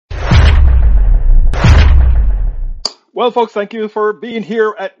Well, folks, thank you for being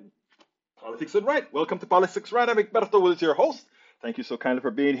here at Politics and Right. Welcome to Politics Right. I'm Egberto Willis, your host. Thank you so kindly for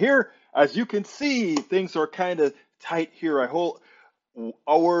being here. As you can see, things are kind of tight here. I hope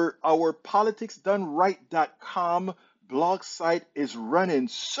our politicsdoneright.com blog site is running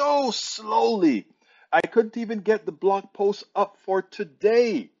so slowly. I couldn't even get the blog post up for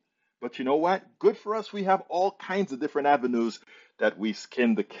today. But you know what? Good for us. We have all kinds of different avenues that we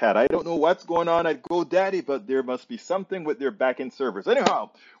skin the cat. I don't know what's going on at GoDaddy, but there must be something with their backend servers. Anyhow,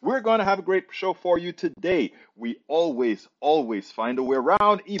 we're going to have a great show for you today. We always find a way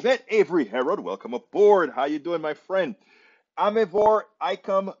around. Yvette Avery Herod, welcome aboard. How you doing, my friend? Amevor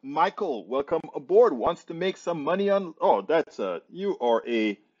Icom Michael, welcome aboard. Wants to make some money on. Oh, you are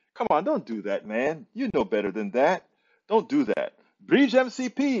a. Come on, don't do that, man. You know better than that. Don't do that. Bridge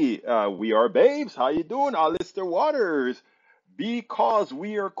MCP, we are babes. How you doing? Alistair Waters, because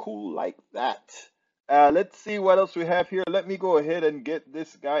we are cool like that. Let's see what else we have here. Let me go ahead and get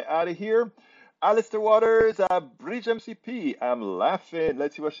this guy out of here. Alistair Waters, Bridge MCP. I'm laughing.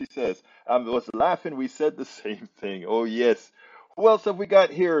 Let's see what she says. I was laughing. We said the same thing. Oh, yes. Who else have we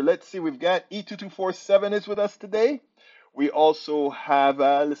got here? Let's see. We've got E2247 is with us today. We also have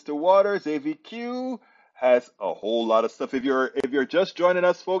Alistair Waters. AVQ has a whole lot of stuff. If you're just joining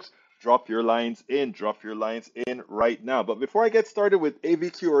us, folks, drop your lines in. Drop your lines in right now. But before I get started with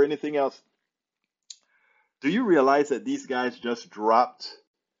AVQ or anything else, do you realize that these guys just dropped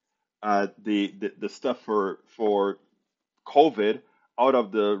the stuff for COVID out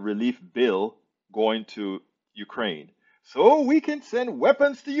of the relief bill going to Ukraine? So we can send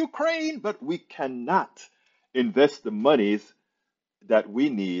weapons to Ukraine, but we cannot invest the monies that we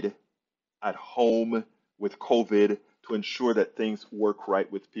need at home with COVID to ensure that things work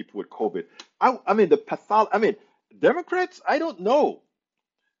right with people with COVID. I mean, Democrats, I don't know.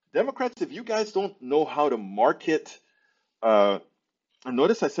 Democrats, if you guys don't know how to market, and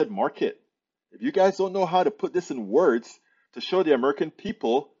notice I said market. If you guys don't know how to put this in words to show the American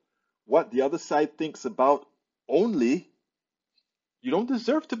people what the other side thinks about only, you don't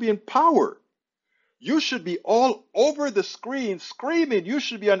deserve to be in power. You should be all over the screen screaming. You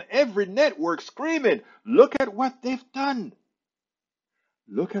should be on every network screaming. Look at what they've done.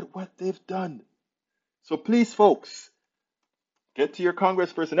 Look at what they've done. So please, folks, get to your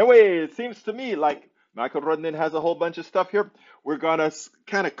congressperson. Anyway, it seems to me like Michael Rudnin has a whole bunch of stuff here. We're gonna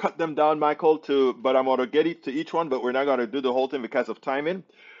kind of cut them down, Michael, but I'm gonna get to each one, but we're not gonna do the whole thing because of timing.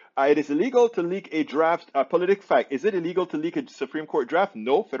 It is illegal to leak a draft. Politic fact: is it illegal to leak a Supreme Court draft?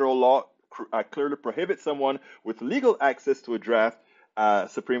 No, federal law clearly prohibits someone with legal access to a draft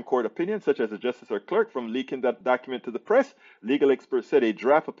Supreme Court opinion, such as a justice or clerk, from leaking that document to the press. Legal experts said a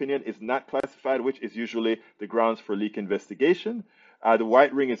draft opinion is not classified, which is usually the grounds for leak investigation. The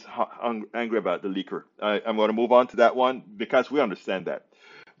White Ring is angry about the leaker. I'm going to move on to that one because we understand that.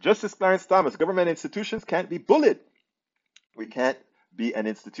 Justice Clarence Thomas: government institutions can't be bullied. We can't be an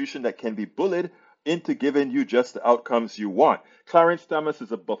institution that can be bullied into giving you just the outcomes you want. Clarence Thomas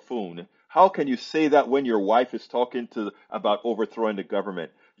is a buffoon. How can you say that when your wife is talking about overthrowing the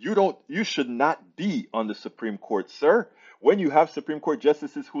government? You should not be on the Supreme Court, sir. When you have Supreme Court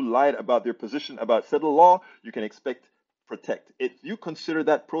justices who lied about their position about settled law, you can expect protect. If you consider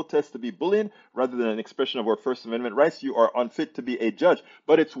that protest to be bullying rather than an expression of our First Amendment rights, you are unfit to be a judge.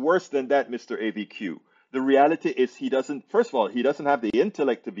 But it's worse than that, Mr. AVQ. The reality is first of all, he doesn't have the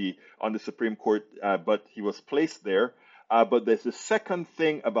intellect to be on the Supreme Court, but he was placed there. But there's the second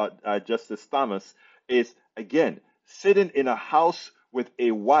thing about Justice Thomas is, again, sitting in a house with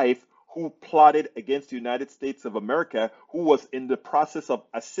a wife who plotted against the United States of America, who was in the process of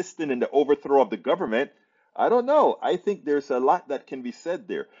assisting in the overthrow of the government. I don't know. I think there's a lot that can be said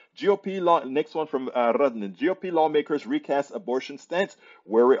there. GOP law, next one from Rudnin. GOP lawmakers recast abortion stance,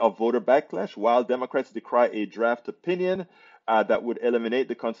 wary of voter backlash, while Democrats decry a draft opinion that would eliminate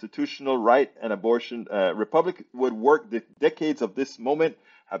the constitutional right and abortion. Republic would work. The decades of this moment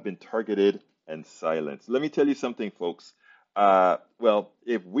have been targeted and silenced. Let me tell you something, folks. Well,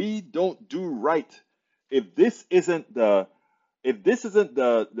 if we don't do right, if this isn't the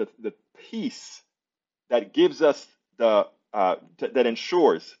peace that gives us that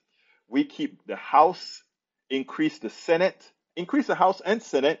ensures we keep the House, increase the House and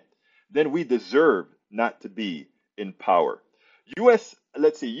Senate, then we deserve not to be in power. U.S.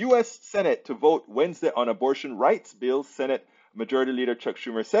 Senate to vote Wednesday on abortion rights bill. Senate Majority Leader Chuck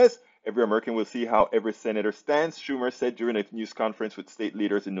Schumer says every American will see how every senator stands, Schumer said during a news conference with state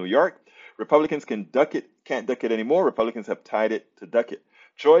leaders in New York. Republicans can't duck it anymore. Republicans have tied it to duck it.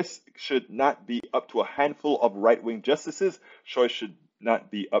 Choice should not be up to a handful of right-wing justices. Choice should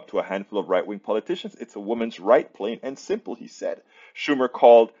not be up to a handful of right wing politicians. It's a woman's right, plain and simple, he said. Schumer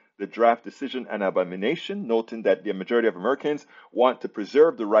called the draft decision an abomination, noting that the majority of Americans want to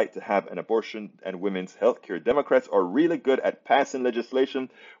preserve the right to have an abortion and women's health care. Democrats are really good at passing legislation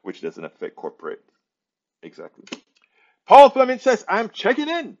which doesn't affect corporate. Exactly. Paul Fleming says, I'm checking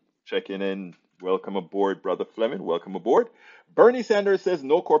in. Checking in. Welcome aboard, Brother Fleming. Welcome aboard. Bernie Sanders says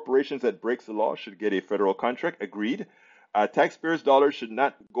no corporations that breaks the law should get a federal contract. Agreed. Taxpayers' dollars should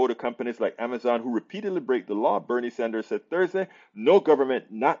not go to companies like Amazon who repeatedly break the law. Bernie Sanders said Thursday, no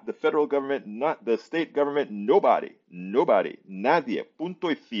government, not the federal government, not the state government, nobody, nadie, punto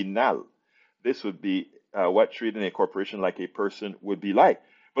y final. This would be what treating a corporation like a person would be like.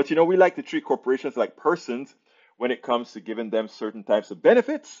 But you know, we like to treat corporations like persons when it comes to giving them certain types of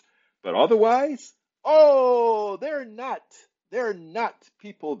benefits, but otherwise, oh, they're not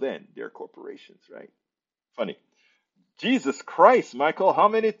people then. They're corporations, right? Funny. Jesus Christ, Michael, how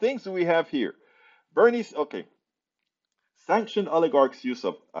many things do we have here? Bernie's, okay. Sanctioned oligarchs' use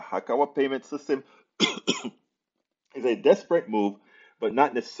of a Hakawa payment system is a desperate move, but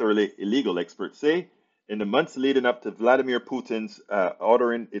not necessarily illegal, experts say. In the months leading up to Vladimir Putin's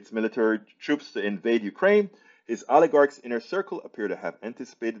ordering its military troops to invade Ukraine, his oligarchs' inner circle appear to have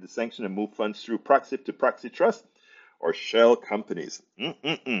anticipated the sanction and moved funds through proxy to proxy trust or shell companies.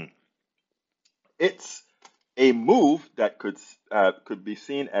 It's a move that could be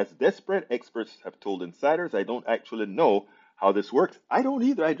seen as desperate. Experts have told insiders. I don't actually know how this works. I don't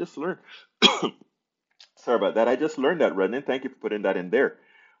either. I just learned. Sorry about that. I just learned that, Redden. Thank you for putting that in there.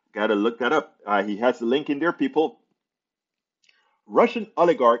 Got to look that up. He has the link in there, people. Russian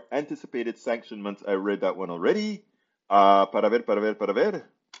oligarch anticipated sanction months. I read that one already. Para ver.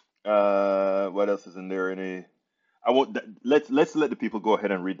 What else is in there? I won't. Let's let the people go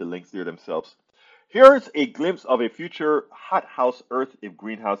ahead and read the links there themselves. Here's a glimpse of a future hothouse Earth if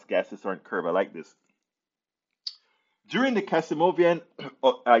greenhouse gases aren't curbed. I like this. During the Casimovian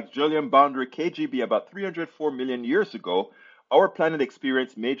Julian boundary KGB about 304 million years ago, our planet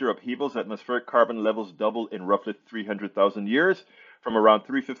experienced major upheavals. Atmospheric carbon levels doubled in roughly 300,000 years, from around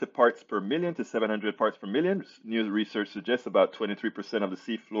 350 parts per million to 700 parts per million. New research suggests about 23% of the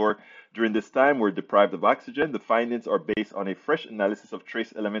seafloor during this time were deprived of oxygen. The findings are based on a fresh analysis of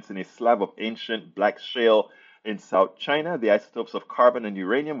trace elements in a slab of ancient black shale in South China. The isotopes of carbon and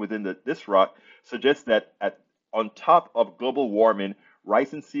uranium within this rock suggest that on top of global warming,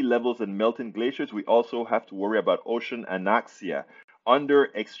 rising sea levels and melting glaciers, we also have to worry about ocean anoxia. Under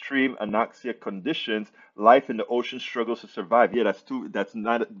extreme anoxia conditions, life in the ocean struggles to survive. Yeah, that's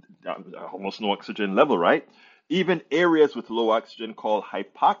not almost no oxygen level, right? Even areas with low oxygen called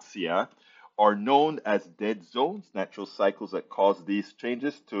hypoxia are known as dead zones, natural cycles that cause these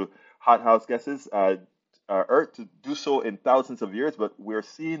changes to hothouse gases. Earth to do so in thousands of years, but we're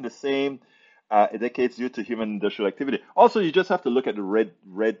seeing the same decades due to human industrial activity. Also, you just have to look at the red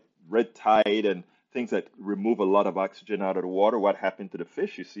tide and things that remove a lot of oxygen out of the water. What happened to the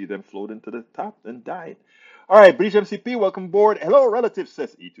fish? You see them floating to the top and died. All right, Breach MCP, welcome aboard. Hello, relative,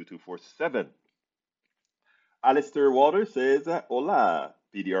 says E2247. Alistair Walters says, hola,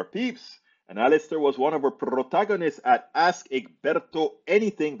 PDR peeps. And Alistair was one of our protagonists at Ask Egberto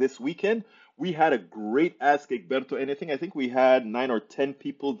Anything this weekend. We had a great Ask Egberto Anything. I think we had 9 or 10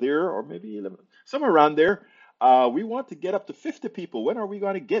 people there, or maybe 11, somewhere around there. We want to get up to 50 people. When are we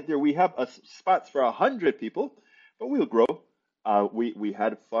going to get there? We have spots for 100 people, but we'll grow. We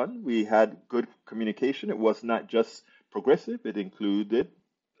had fun. We had good communication. It was not just progressive. It included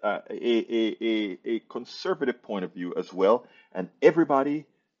a conservative point of view as well. And everybody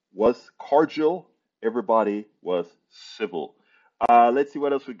was cordial. Everybody was civil. Let's see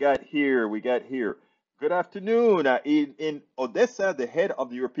what else we got here. Good afternoon. In Odessa, the head of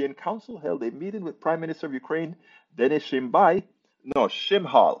the European Council held a meeting with Prime Minister of Ukraine, Denis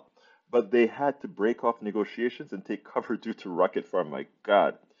Shimhal, but they had to break off negotiations and take cover due to rocket farm. My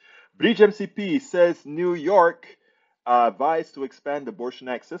God. Bridge MCP says New York advised to expand abortion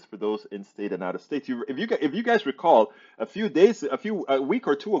access for those in state and out of state. If you guys recall, a week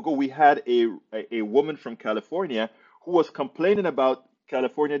or two ago, we had a woman from California who was complaining about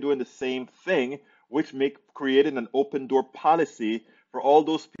California doing the same thing, which created an open door policy for all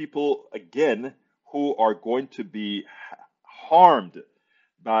those people, again, who are going to be harmed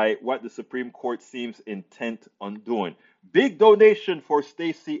by what the Supreme Court seems intent on doing. Big donation for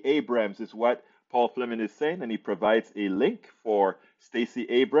Stacey Abrams is what Paul Fleming is saying, and he provides a link for Stacey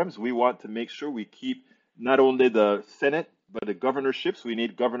Abrams. We want to make sure we keep not only the Senate, but the governorships. We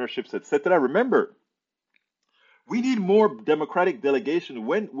need governorships, etc. Remember, we need more Democratic delegation.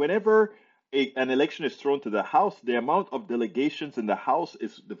 Whenever an election is thrown to the House, the amount of delegations in the House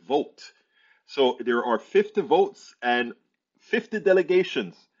is the vote. So there are 50 votes and 50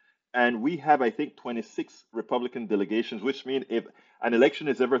 delegations. And we have, I think, 26 Republican delegations, which means if an election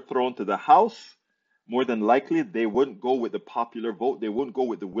is ever thrown to the House, more than likely they wouldn't go with the popular vote. They wouldn't go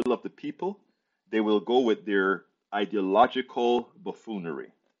with the will of the people. They will go with their ideological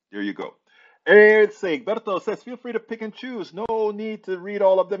buffoonery. There you go. It's Berto says, feel free to pick and choose. No need to read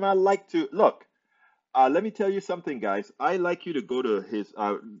all of them. I like to. Look, let me tell you something, guys. I like you to go to his.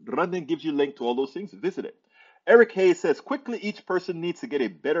 Randon gives you a link to all those things. Visit it. Eric Hayes says, quickly, each person needs to get a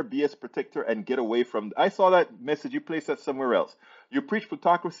better BS protector and get away from. I saw that message. You placed that somewhere else. You preach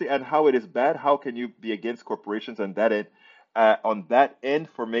plutocracy and how it is bad. How can you be against corporations on that end? On that end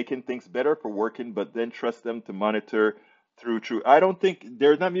for making things better, for working, but then trust them to monitor through true. I don't think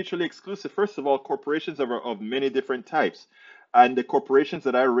they're not mutually exclusive. First of all, corporations are of many different types. And the corporations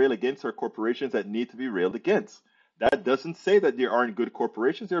that I rail against are corporations that need to be railed against. That doesn't say that there aren't good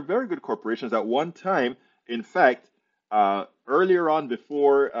corporations. There are very good corporations. At one time, in fact, earlier on,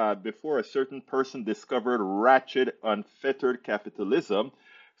 before a certain person discovered ratchet, unfettered capitalism,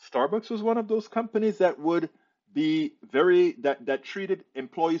 Starbucks was one of those companies that would be that treated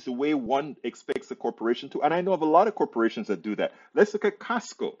employees the way one expects a corporation to. And I know of a lot of corporations that do that. Let's look at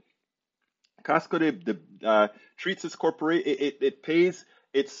Costco. Costco treats its corporate. It pays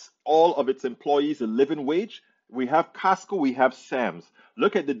all of its employees a living wage. We have Costco, we have Sam's.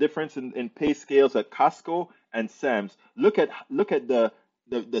 Look at the difference in pay scales at Costco and Sam's. Look at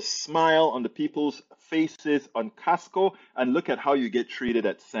the smile on the people's faces on Costco, and look at how you get treated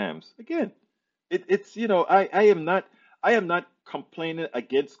at Sam's. Again, it's I am not complaining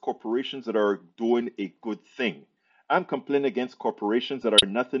against corporations that are doing a good thing. I'm complaining against corporations that are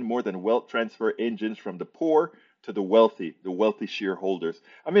nothing more than wealth transfer engines from the poor to the wealthy shareholders.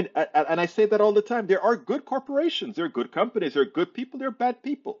 I mean, and I say that all the time. There are good corporations, there are good companies, there are good people, there are bad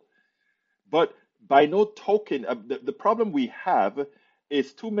people. But by no token, the problem we have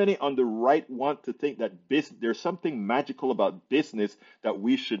is too many on the right want to think that there's something magical about business that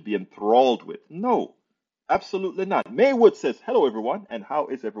we should be enthralled with. No, absolutely not. Maywood says, hello, everyone, and how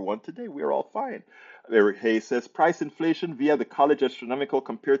is everyone today? We are all fine. Eric Hayes says, price inflation via the college astronomical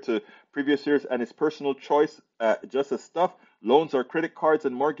compared to previous years and his personal choice just as stuff. Loans or credit cards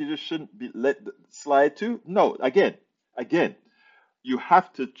and mortgages shouldn't be let slide too. No, again, you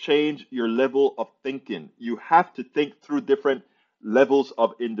have to change your level of thinking. You have to think through different levels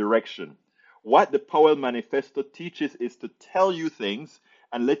of indirection. What the Powell Manifesto teaches is to tell you things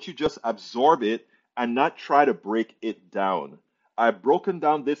and let you just absorb it and not try to break it down. I've broken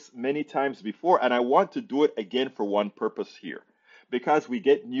down this many times before, and I want to do it again for one purpose here. Because we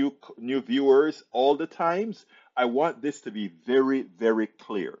get new viewers all the times, I want this to be very, very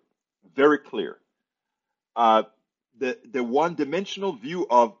clear. Very clear. The one-dimensional view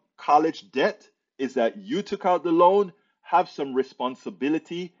of college debt is that you took out the loan, have some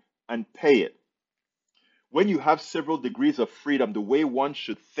responsibility, and pay it. When you have several degrees of freedom, the way one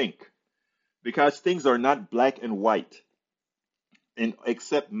should think, because things are not black and white,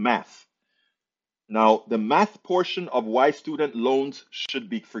 except math. Now, the math portion of why student loans should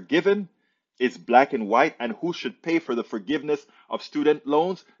be forgiven is black and white, and who should pay for the forgiveness of student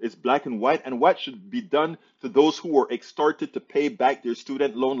loans is black and white, and what should be done to those who were extorted to pay back their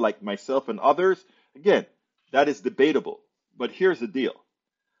student loan, like myself and others. Again, that is debatable. But here's the deal.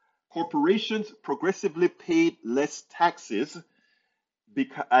 Corporations progressively paid less taxes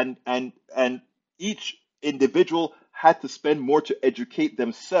because, and each individual had to spend more to educate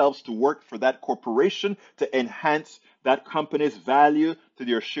themselves to work for that corporation to enhance that company's value to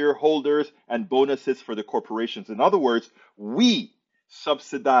their shareholders and bonuses for the corporations. In other words, we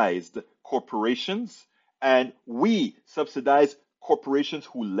subsidized corporations, and we subsidized corporations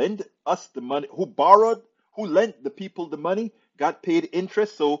who lend us the money, who lent the people the money, got paid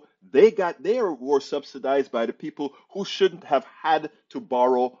interest, so they were subsidized by the people who shouldn't have had to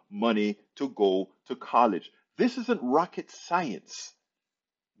borrow money to go to college. This isn't rocket science.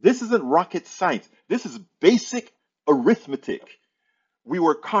 This isn't rocket science. This is basic arithmetic. We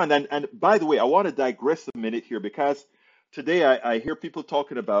were conned. And by the way, I want to digress a minute here, because today I hear people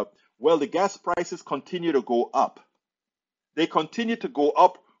talking about, well, the gas prices continue to go up. They continue to go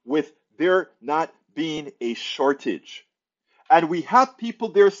up with there not being a shortage. And we have people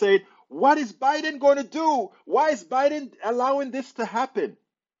there saying, what is Biden going to do? Why is Biden allowing this to happen?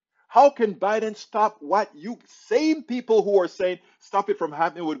 How can Biden stop what you same people who are saying stop it from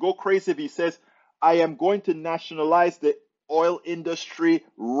happening would go crazy if he says, I am going to nationalize the oil industry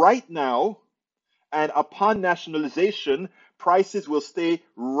right now, and upon nationalization, prices will stay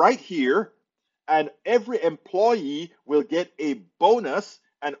right here and every employee will get a bonus,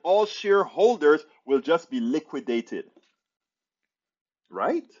 and all shareholders will just be liquidated.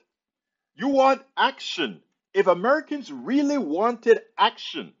 Right? You want action. If Americans really wanted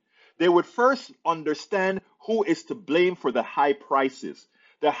action, they would first understand who is to blame for the high prices.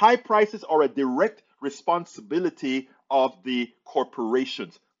 The high prices are a direct responsibility of the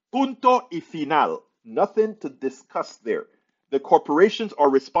corporations. Punto y final. Nothing to discuss there. The corporations are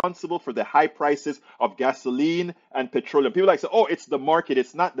responsible for the high prices of gasoline and petroleum. People like say, oh, it's the market.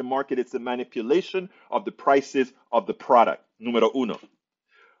 It's not the market. It's the manipulation of the prices of the product. Número uno.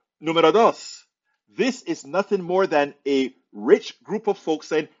 Número dos, this is nothing more than a rich group of folks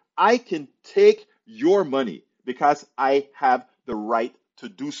saying, I can take your money because I have the right to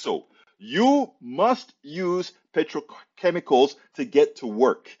do so. You must use petrochemicals to get to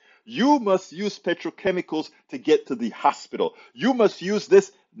work. You must use petrochemicals to get to the hospital. You must use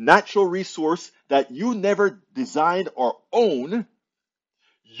this natural resource that you never designed or own.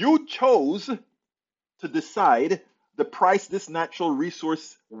 You chose to decide the price this natural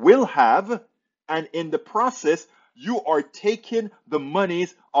resource will have, and in the process, you are taking the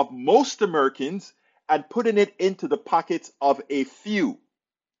monies of most Americans and putting it into the pockets of a few.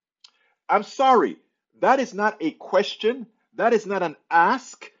 I'm sorry, that is not a question, that is not an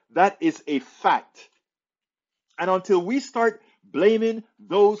ask, that is a fact. And until we start blaming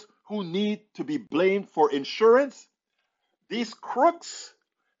those who need to be blamed for insurance, these crooks,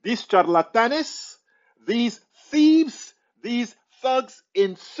 these charlatanes, these thieves, these thugs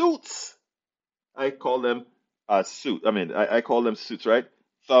in suits. I call them I call them suits, right?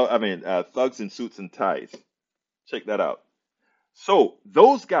 Thugs in suits and ties. Check that out. So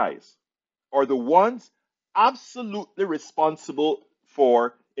those guys are the ones absolutely responsible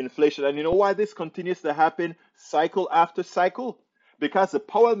for inflation. And you know why this continues to happen cycle after cycle? Because the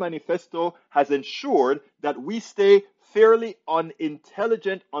Powell Manifesto has ensured that we stay fairly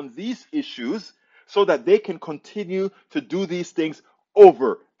unintelligent on these issues so that they can continue to do these things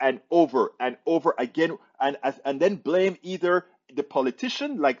over and over and over again and then blame either the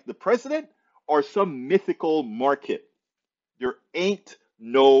politician like the president or some mythical market. There ain't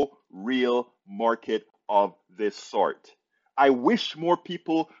no real market of this sort. I wish more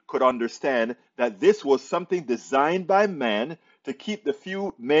people could understand that this was something designed by man to keep the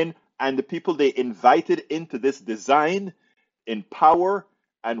few men and the people they invited into this design in power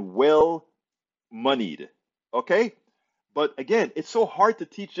and well moneyed. Okay? But again, it's so hard to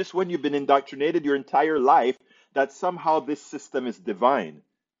teach just when you've been indoctrinated your entire life that somehow this system is divine.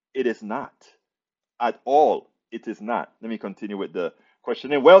 It is not. At all, it is not. Let me continue with the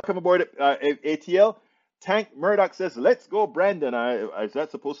question. And welcome aboard, ATL. Tank Murdoch says, let's go, Brandon. Is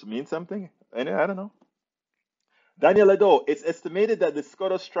that supposed to mean something? I don't know. Daniel Ledo, it's estimated that the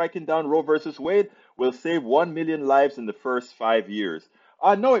SCOTUS striking down Roe versus Wade will save 1 million lives in the first 5 years.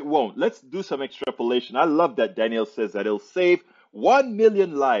 No, it won't. Let's do some extrapolation. I love that Daniel says that it'll save 1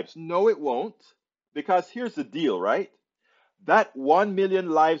 million lives. No, it won't. Because here's the deal, right? That 1 million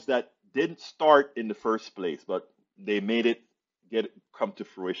lives that didn't start in the first place, but they made it come to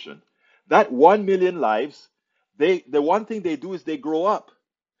fruition. That 1 million lives, the one thing they do is they grow up.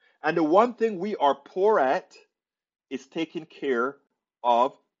 And the one thing we are poor at is taking care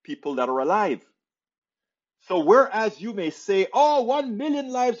of people that are alive. So whereas you may say, oh, 1 million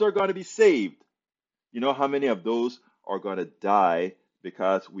lives are going to be saved, you know how many of those are going to die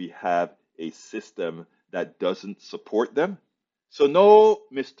because we have a system that doesn't support them? So no,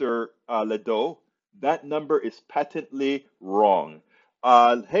 Mr. Ledo, that number is patently wrong.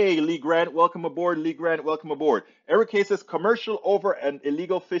 Hey, Lee Grant, welcome aboard. Lee Grant, welcome aboard. Eric K says commercial over and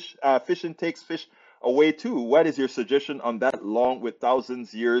illegal fishing takes fish away too. What is your suggestion on that along with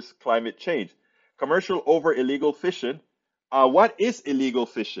thousands years climate change? Commercial over illegal fishing. What is illegal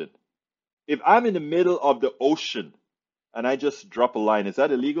fishing? If I'm in the middle of the ocean and I just drop a line, is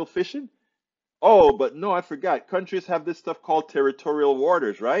that illegal fishing? Oh, but no, I forgot. Countries have this stuff called territorial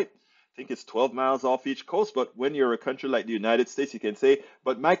waters, right? I think it's 12 miles off each coast. But when you're a country like the United States, you can say,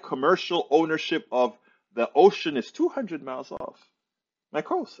 but my commercial ownership of the ocean is 200 miles off my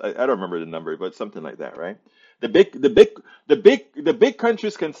coast. I don't remember the number, but something like that, right? The big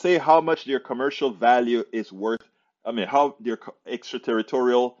countries can say how much their commercial value is worth. I mean, how their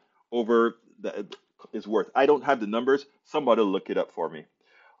extraterritorial over is worth. I don't have the numbers. Somebody will look it up for me.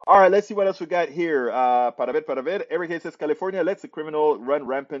 All right, let's see what else we got here. Para ver. Eric says California lets the criminal run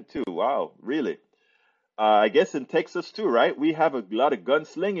rampant too. Wow, really? I guess in Texas too, right? We have a lot of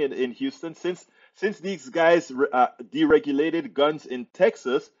gunslinging in Houston since these guys deregulated guns in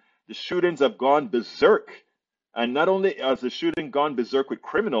Texas. The shootings have gone berserk, and not only has the shooting gone berserk with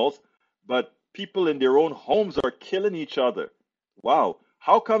criminals, but People in their own homes are killing each other. Wow.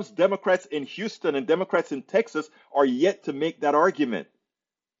 How comes Democrats in Houston and Democrats in Texas are yet to make that argument?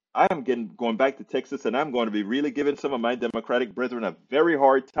 I am going back to Texas, and I'm going to be really giving some of my Democratic brethren a very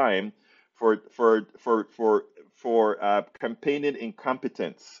hard time for campaigning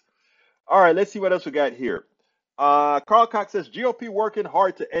incompetence. All right, let's see what else we got here. Carl Cox says GOP working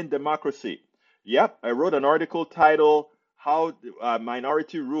hard to end democracy. Yep, I wrote an article titled "How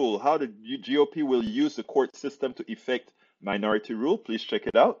Minority Rule: How the GOP Will Use the Court System to Effect Minority Rule." Please check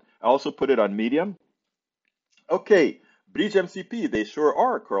it out. I also put it on Medium. Okay, Breach MCP, they sure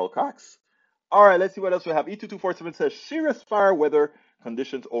are, Carl Cox. All right, let's see what else we have. E2247 says serious fire weather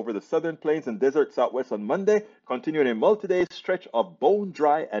conditions over the southern plains and desert southwest on Monday, continuing a multi-day stretch of bone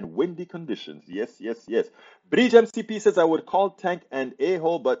dry and windy conditions. Yes, yes, yes. Breach MCP says I would call Tank an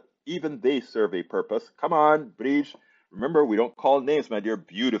a-hole, but even they serve a purpose. Come on, Breach. Remember, we don't call names, my dear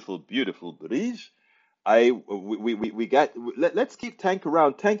beautiful, beautiful Breach. Let's keep Tank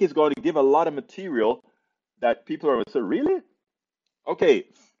around. Tank is going to give a lot of material that people are going to say, really? Okay,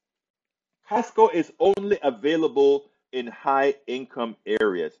 Costco is only available in high income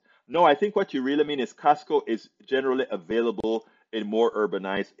areas. No, I think what you really mean is Costco is generally available in more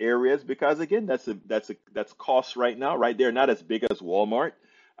urbanized areas because again, that's cost right now, right? They're not as big as Walmart,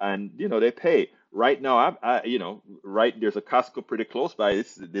 and they pay. Right now, right there's a Costco pretty close by.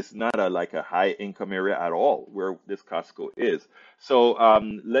 This is not like a high income area at all where this Costco is. So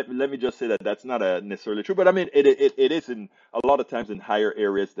let me just say that that's not necessarily true, but I mean it is in a lot of times in higher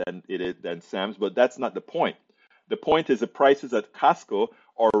areas than Sam's, but that's not the point. The point is the prices at Costco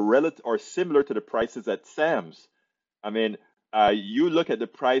are similar to the prices at Sam's. I mean, you look at the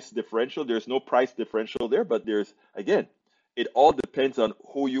price differential. There's no price differential there, but there's again, it all depends on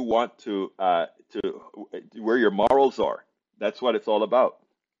who you want to where your morals are. That's what it's all about.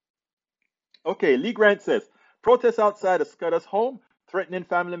 Okay, Lee Grant says protests outside of Scudder's home, threatening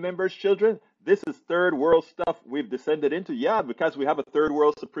family members, children. This is third world stuff we've descended into. Yeah, because we have a third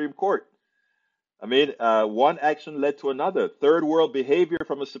world Supreme Court. I mean, one action led to another. Third world behavior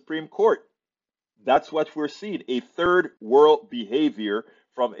from a Supreme Court. That's what we're seeing, a third world behavior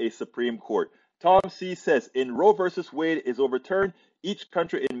from a Supreme Court. Tom C says, in Roe versus Wade is overturned, each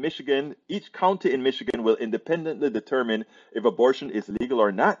county in Michigan will independently determine if abortion is legal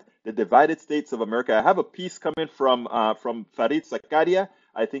or not. The divided states of America. I have a piece coming from Farid Zakaria.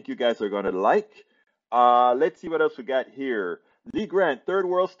 I think you guys are going to like. Let's see what else we got here. Lee Grant, third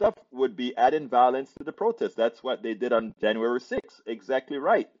world stuff would be adding violence to the protest. That's what they did on January 6th. Exactly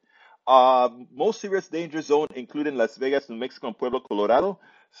right. Most serious danger zone, including Las Vegas, New Mexico, and Pueblo, Colorado.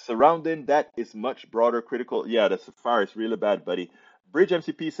 Surrounding that is much broader critical. Yeah, the fire is really bad, buddy. Bridge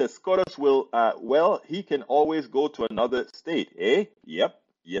MCP says SCOTUS will, he can always go to another state. Eh? Yep.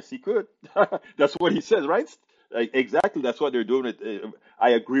 Yes, he could. That's what he says, right? Exactly. That's what they're doing. I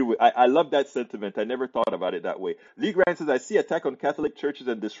agree with. I love that sentiment. I never thought about it that way. Lee Grant says, I see attack on Catholic churches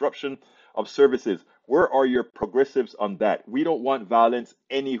and disruption of services. Where are your progressives on that? We don't want violence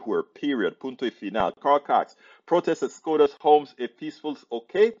anywhere, period. Punto y final. Carl Cox, protests at SCOTUS homes if peaceful is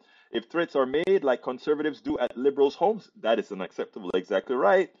okay. If threats are made like conservatives do at liberals' homes, that is unacceptable. Exactly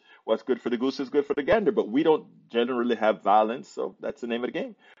right. What's good for the goose is good for the gander, but we don't generally have violence, so that's the name of the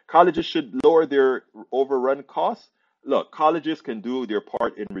game. Colleges should lower their overrun costs. Look, colleges can do their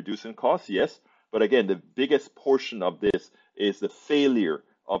part in reducing costs, yes, but again, the biggest portion of this is the failure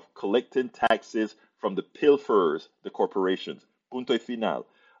of collecting taxes from the pilferers, the corporations. Punto y final.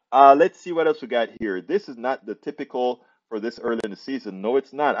 Let's see what else we got here. This is not the typical for this early in the season. No,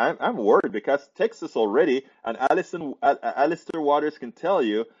 it's not. I'm worried because Texas already, and Alistair Waters can tell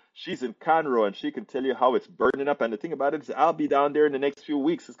you, she's in Conroe and she can tell you how it's burning up. And the thing about it is, I'll be down there in the next few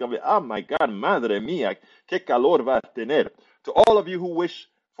weeks. It's going to be, oh my God, madre mía, qué calor va a tener. To all of you who wish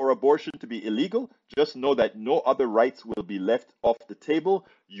for abortion to be illegal, just know that no other rights will be left off the table.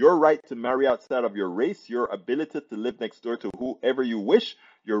 Your right to marry outside of your race, your ability to live next door to whoever you wish,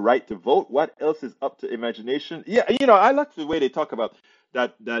 your right to vote. What else is up to imagination? Yeah, I like the way they talk about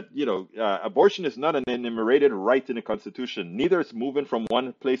that abortion is not an enumerated right in the Constitution. Neither is moving from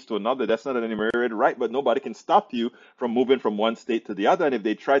one place to another. That's not an enumerated right, but nobody can stop you from moving from one state to the other. And if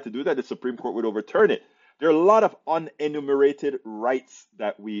they try to do that, the Supreme Court would overturn it. There are a lot of unenumerated rights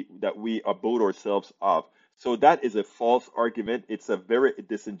that we abode ourselves of. So that is a false argument. It's a very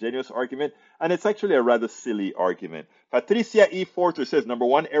disingenuous argument, and it's actually a rather silly argument. Patricia E. Forter says, number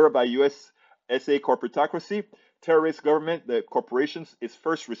one, error by USA corporatocracy. Terrorist government, the corporations, is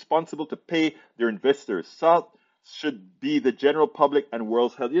first responsible to pay their investors. Salt should be the general public and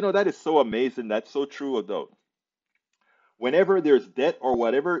world's health. That is so amazing. That's so true, though. Whenever there's debt or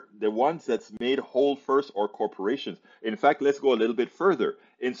whatever, the ones that's made whole first are corporations. In fact, let's go a little bit further.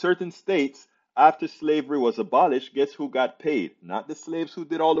 In certain states, after slavery was abolished, guess who got paid? Not the slaves who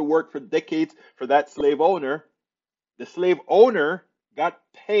did all the work for decades for that slave owner. The slave owner got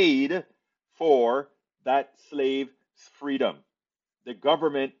paid for that slave's freedom. The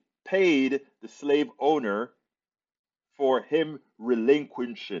government paid the slave owner for him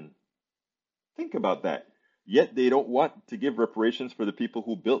relinquishing. Think about that. Yet they don't want to give reparations for the people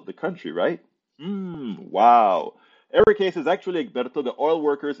who built the country, right? Wow. Every case is actually, Egberto, the oil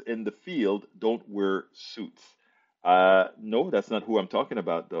workers in the field don't wear suits. No, that's not who I'm talking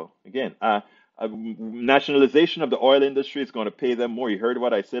about, though. Again, nationalization of the oil industry is going to pay them more. You heard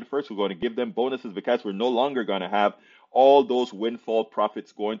what I said first. We're going to give them bonuses because we're no longer going to have all those windfall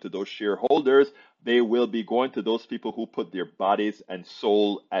profits going to those shareholders. They will be going to those people who put their bodies and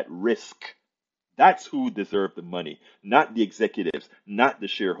soul at risk. That's who deserve the money, not the executives, not the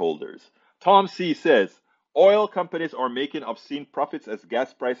shareholders. Tom C says, oil companies are making obscene profits as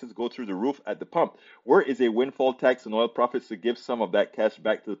gas prices go through the roof at the pump. Where is a windfall tax on oil profits to give some of that cash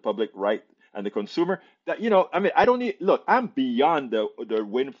back to the public, right, and the consumer? That, I mean, I don't need, look, I'm beyond the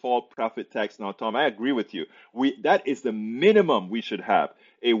windfall profit tax now, Tom. I agree with you. That is the minimum we should have,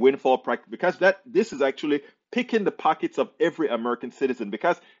 a windfall practice, because this is actually picking the pockets of every American citizen,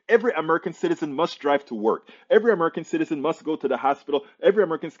 because every American citizen must drive to work. Every American citizen must go to the hospital. Every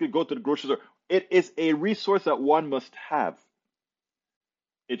American citizen go to the grocery store. It is a resource that one must have.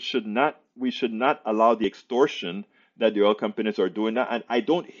 We should not allow the extortion that the oil companies are doing now. And I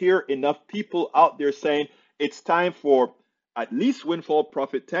don't hear enough people out there saying it's time for at least windfall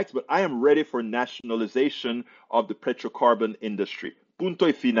profit tax, but I am ready for nationalization of the petrocarbon industry. Punto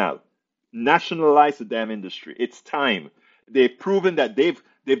y final. Nationalize the damn industry. It's time. They've proven that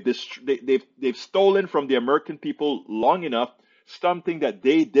they've stolen from the American people long enough something that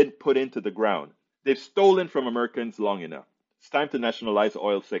they didn't put into the ground. They've stolen from Americans long enough. It's time to nationalize the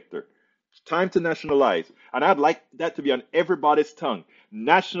oil sector. It's time to nationalize. And I'd like that to be on everybody's tongue.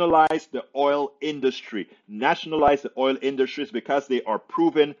 Nationalize the oil industry. Nationalize the oil industries because they are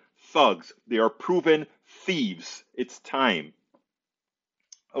proven thugs. They are proven thieves. It's time.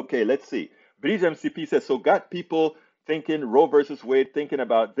 Okay, let's see. Breeze MCP says, so got people thinking Roe versus Wade, thinking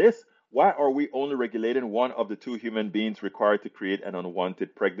about this. Why are we only regulating one of the two human beings required to create an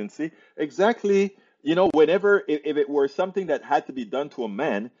unwanted pregnancy? Exactly. Whenever, if it were something that had to be done to a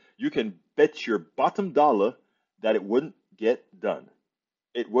man, you can bet your bottom dollar that it wouldn't get done.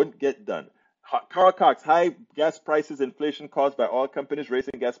 It wouldn't get done. Carl Cox, high gas prices, inflation caused by oil companies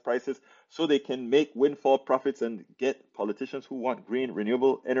raising gas prices so they can make windfall profits and get politicians who want green,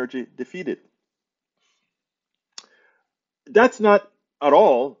 renewable energy defeated. That's not at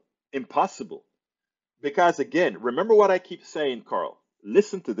all impossible. Because again, remember what I keep saying, Carl.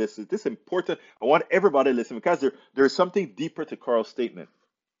 Listen to this. This is important. I want everybody to listen because there's something deeper to Carl's statement.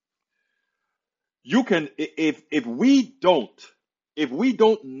 You can, if we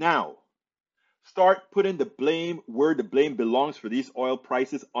don't now start putting the blame where the blame belongs for these oil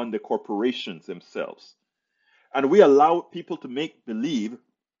prices on the corporations themselves. And we allow people to make believe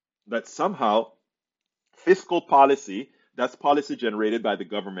that somehow fiscal policy, that's policy generated by the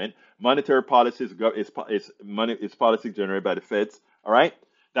government, monetary policy is policy generated by the feds, all right?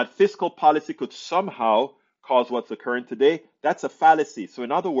 That fiscal policy could somehow cause what's occurring today. That's a fallacy. So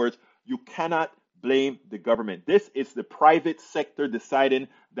in other words, you cannot blame the government. This is the private sector deciding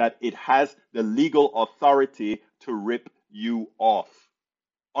that it has the legal authority to rip you off.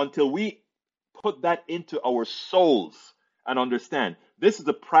 Until we put that into our souls and understand, this is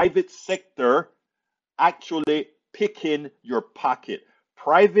the private sector actually picking your pocket.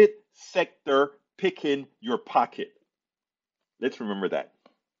 Private sector picking your pocket. Let's remember that.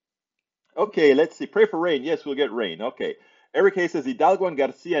 Okay, let's see. Pray for rain. Yes, we'll get rain. Okay. Eric Hayes says Hidalgo and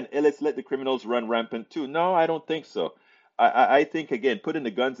Garcia and Ellis let the criminals run rampant too. No, I don't think so. I think again, putting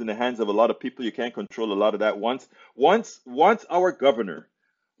the guns in the hands of a lot of people, you can't control a lot of that. Once our governor,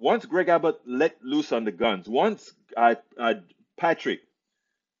 once Greg Abbott let loose on the guns, once Patrick,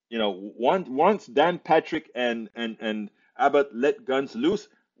 once Dan Patrick and Abbott let guns loose,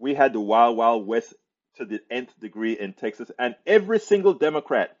 we had the wild wild west to the nth degree in Texas, and every single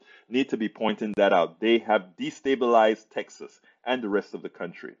Democrat need to be pointing that out. They have destabilized Texas and the rest of the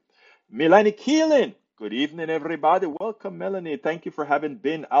country. Melanie Keelan, good evening, everybody. Welcome, Melanie. Thank you for having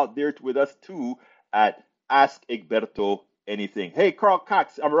been out there with us too at Ask Egberto Anything. Hey, Carl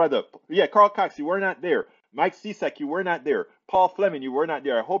Cox, Carl Cox, you were not there. Mike Cisak, you were not there. Paul Fleming, you were not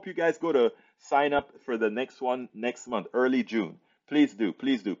there. I hope you guys go to sign up for the next one next month, early June. Please do,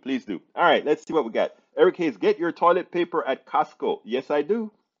 please do, please do. All right, let's see what we got. Eric Hayes, get your toilet paper at Costco. Yes, I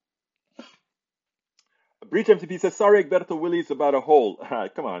do. Breach MTP says, sorry, Egberto Willies, about a hole.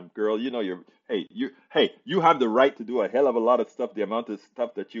 Come on, girl. You know you're. Hey, you have the right to do a hell of a lot of stuff. The amount of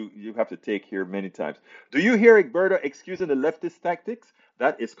stuff that you have to take here many times. Do you hear Egberto excusing the leftist tactics?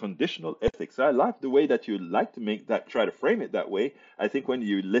 That is conditional ethics. I like the way that you like to make that, try to frame it that way. I think when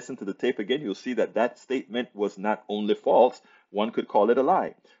you listen to the tape again, you'll see that that statement was not only false. One could call it a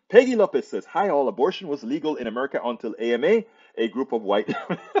lie. Peggy Lopez says, hi all, abortion was legal in America until AMA, a group of white.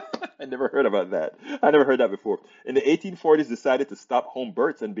 I never heard about that. I never heard that before. In the 1840s, decided to stop home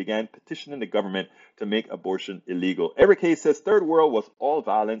births and began petitioning the government to make abortion illegal. Eric Hayes says, third world was all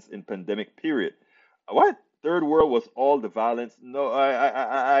violence in pandemic period. What? Third world was all the violence? No,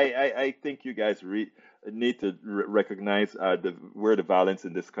 I think you guys need to recognize where the violence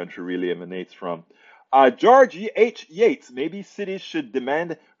in this country really emanates from. George H. Yates, maybe cities should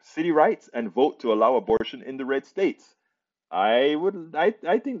demand city rights and vote to allow abortion in the red states. I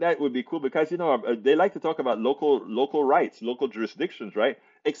think that would be cool because they like to talk about local rights, local jurisdictions, right?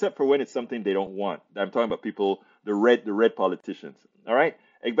 Except for when it's something they don't want. I'm talking about people, the red politicians. All right.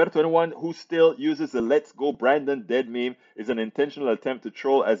 Egberto 21, who still uses the "Let's Go Brandon" dead meme, is an intentional attempt to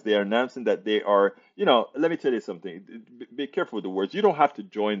troll as they are announcing that they are. Let me tell you something. Be careful with the words. You don't have to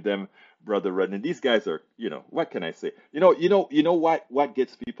join them, brother Redden. These guys are. What can I say? What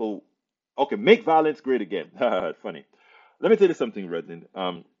gets people. Okay, make violence great again. Funny. Let me tell you something, Redden.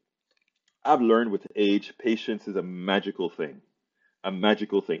 I've learned with age, patience is a magical thing. A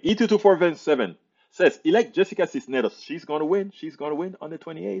magical thing. E22477 says, elect Jessica Cisneros. She's going to win. She's going to win on the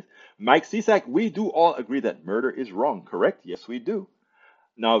 28th. Mike Cisak, we do all agree that murder is wrong, correct? Yes, we do.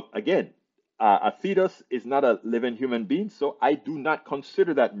 Now, again, a fetus is not a living human being, so I do not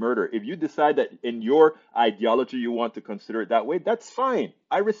consider that murder. If you decide that in your ideology you want to consider it that way, that's fine.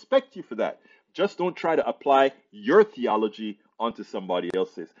 I respect you for that. Just don't try to apply your theology onto somebody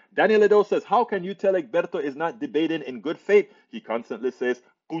else's. Daniel Edo says, how can you tell Egberto is not debating in good faith? He constantly says,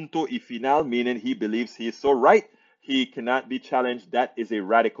 punto y final, meaning he believes he is so right, he cannot be challenged. That is a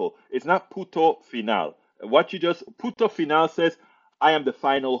radical. It's not puto final. Puto final says, I am the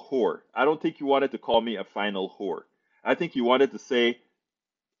final whore. I don't think you wanted to call me a final whore. I think you wanted to say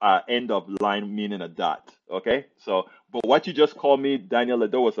end of line meaning a dot. Okay? But what you just called me, Daniel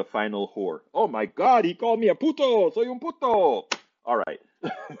Ledo, was a final whore. Oh my God, he called me a puto. Soy un puto. All right.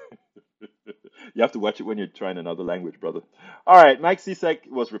 You have to watch it when you're trying another language, brother. All right. Mike Cisak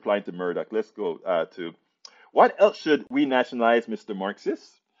was replying to Murdoch. Let's go to what else should we nationalize, Mr.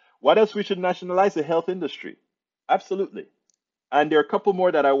 Marxist? What else we should nationalize? The health industry. Absolutely. And there are a couple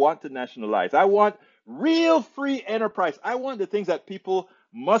more that I want to nationalize. I want real free enterprise. I want the things that people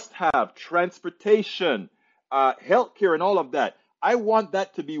must have, transportation, healthcare, and all of that. I want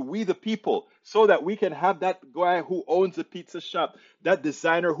that to be we the people so that we can have that guy who owns a pizza shop, that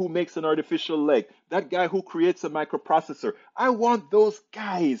designer who makes an artificial leg, that guy who creates a microprocessor. I want those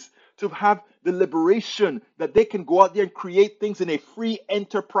guys to have the liberation that they can go out there and create things in a free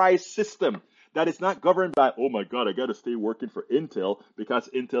enterprise system that is not governed by, oh my God, I got to stay working for Intel because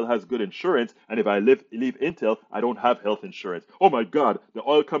Intel has good insurance. And if I leave Intel, I don't have health insurance. Oh my God, the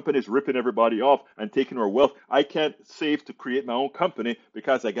oil company is ripping everybody off and taking our wealth. I can't save to create my own company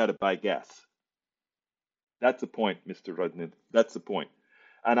because I got to buy gas. That's the point, Mr. Rudnin. That's the point.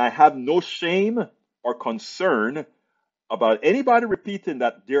 And I have no shame or concern about anybody repeating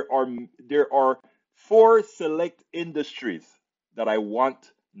that there are 4 select industries that I want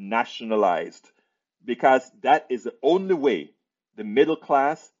nationalized because that is the only way the middle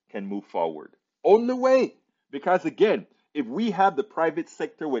class can move forward. Only way. Because again, if we have the private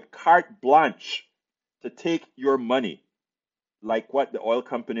sector with carte blanche to take your money, like what the oil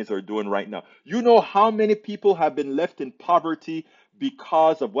companies are doing right now, you know how many people have been left in poverty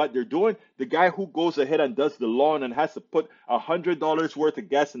because of what they're doing? The guy who goes ahead and does the lawn and has to put $100 worth of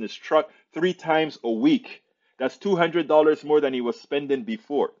gas in his truck 3 times a week. That's $200 more than he was spending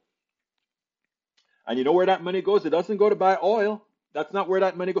before. And you know where that money goes? It doesn't go to buy oil. That's not where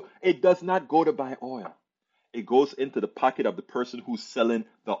that money goes. It does not go to buy oil. It goes into the pocket of the person who's selling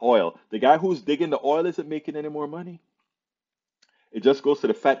the oil. The guy who's digging the oil isn't making any more money. It just goes to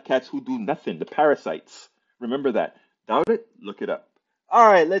the fat cats who do nothing, the parasites. Remember that. Doubt it? Look it up. All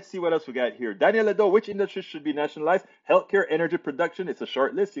right, let's see what else we got here. Daniel Ledo, which industry should be nationalized? Healthcare, energy production. It's a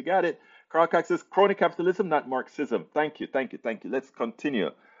short list. You got it. Carl Cox says crony capitalism, not Marxism. Thank you. Let's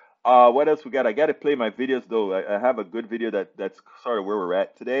continue. What else we got? I got to play my videos, though. I have a good video that's sort of where we're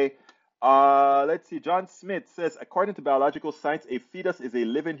at today. Let's see. John Smith says, according to biological science, a fetus is a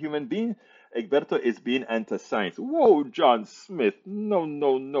living human being. Egberto is being anti-science. Whoa, John Smith. No,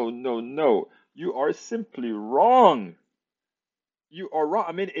 no, no, no, no. You are simply wrong. You are wrong.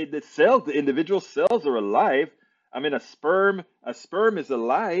 I mean, the cells, the individual cells are alive. I mean, a sperm is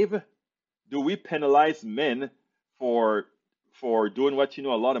alive. Do we penalize men for doing what a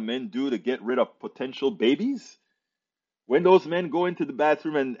lot of men do to get rid of potential babies? When those men go into the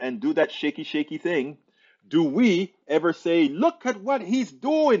bathroom and do that shaky, shaky thing, do we ever say, look at what he's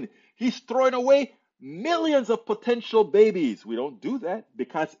doing? He's throwing away millions of potential babies. We don't do that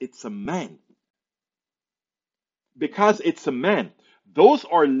because it's a man. Because it's a man. Those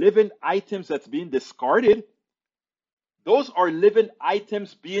are living items that's being discarded. Those are living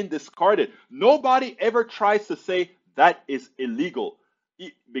items being discarded. Nobody ever tries to say that is illegal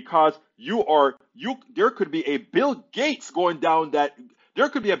because there could be a Bill Gates going down that, there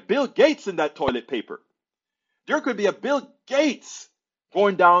could be a Bill Gates in that toilet paper. There could be a Bill Gates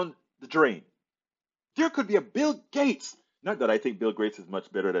going down the drain. There could be a Bill Gates. Not that I think Bill Gates is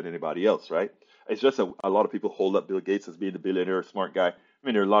much better than anybody else, right? It's just a lot of people hold up Bill Gates as being the billionaire, smart guy. I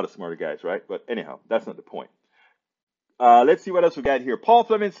mean, there are a lot of smarter guys, right? But anyhow, that's not the point. Let's see what else we got here. Paul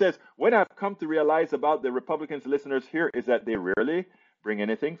Fleming says, when I've come to realize about the Republicans' listeners here is that they rarely bring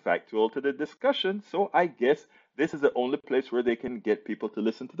anything factual to the discussion. So I guess this is the only place where they can get people to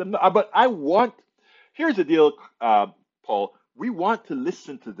listen to them. But here's the deal, Paul. We want to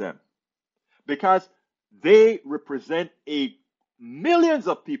listen to them because they represent millions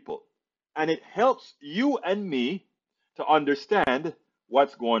of people. And it helps you and me to understand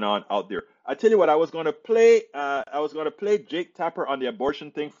what's going on out there. I tell you what, I was going to play Jake Tapper on the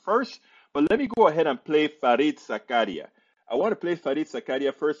abortion thing first, but let me go ahead and play Fareed Zakaria. I want to play Fareed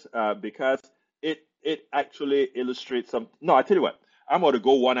Zakaria first because it actually illustrates some. No, I tell you what, I'm going to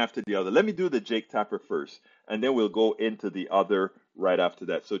go one after the other. Let me do the Jake Tapper first, and then we'll go into the other right after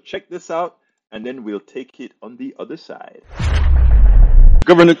that. So check this out, and then we'll take it on the other side.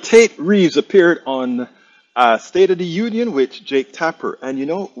 Governor Tate Reeves appeared on State of the Union with Jake Tapper. And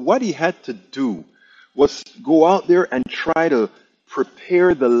what he had to do was go out there and try to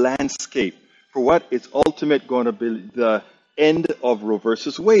prepare the landscape for what is ultimately going to be the end of Roe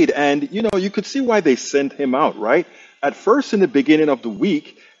versus Wade. And, you could see why they sent him out, right? At first, in the beginning of the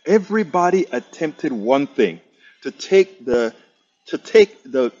week, everybody attempted one thing, to take the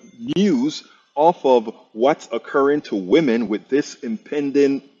news off of what's occurring to women with this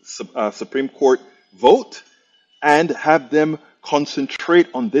impending Supreme Court vote and have them concentrate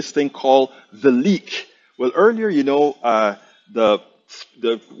on this thing called the leak. Well, earlier, the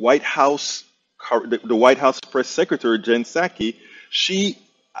White House press secretary, Jen Psaki, she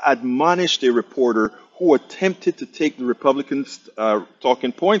admonished a reporter who attempted to take the Republicans'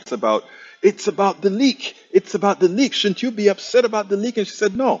 talking points about, it's about the leak. It's about the leak. Shouldn't you be upset about the leak? And she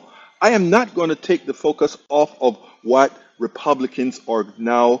said, no, I am not going to take the focus off of what Republicans are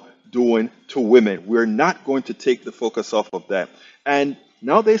now doing to women. We're not going to take the focus off of that. And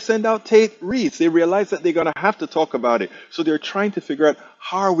now they send out Tate Reeves. They realize that they're going to have to talk about it. So they're trying to figure out,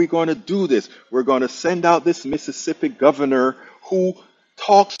 how are we going to do this? We're going to send out this Mississippi governor who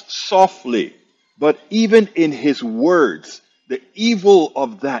talks softly, but even in his words, the evil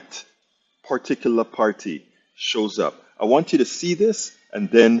of that particular party shows up. I want you to see this, and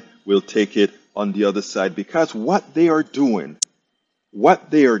then we'll take it on the other side, because what they are doing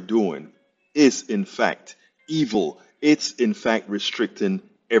is in fact evil. It's in fact restricting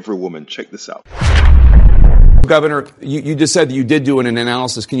every woman. Check this out. Governor, you just said that you did do an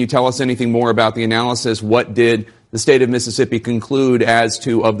analysis. Can you tell us anything more about the analysis? What did the state of Mississippi conclude as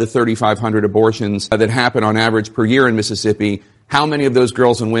to, of the 3,500 abortions that happen on average per year in Mississippi, how many of those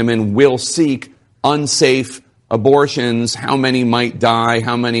girls and women will seek unsafe abortions? How many might die?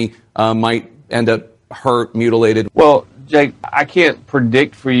 How many might end up hurt, mutilated? Well, Jake, I can't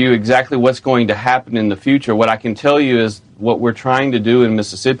predict for you exactly what's going to happen in the future. What I can tell you is what we're trying to do in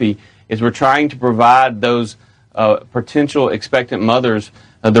Mississippi is we're trying to provide those potential expectant mothers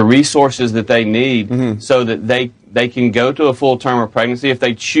the resources that they need so that they can go to a full term of pregnancy. If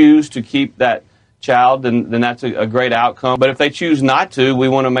they choose to keep that child, then that's a great outcome. But if they choose not to, we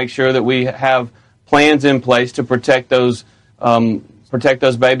want to make sure that we have plans in place to protect those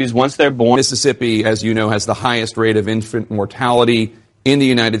babies once they're born. Mississippi, as you know, has the highest rate of infant mortality in the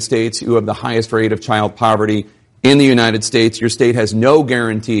United States. You have the highest rate of child poverty in the United States. Your state has no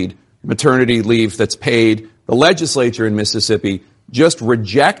guaranteed maternity leave that's paid. The legislature in Mississippi just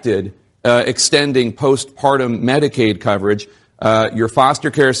rejected extending postpartum Medicaid coverage. Your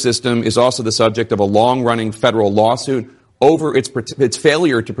foster care system is also the subject of a long-running federal lawsuit. over its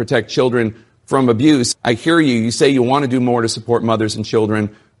failure to protect children from abuse. I hear you. You say you want to do more to support mothers and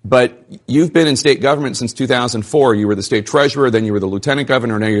children, but you've been in state government since 2004. You were the state treasurer, then you were the lieutenant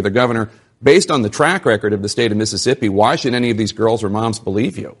governor, now you're the governor. Based on the track record of the state of Mississippi, why should any of these girls or moms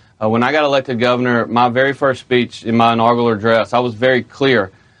believe you? When I got elected governor, my very first speech in my inaugural address, I was very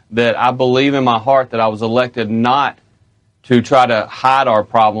clear that I believe in my heart that I was elected not to try to hide our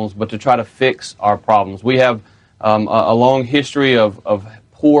problems, but to try to fix our problems. We have a long history of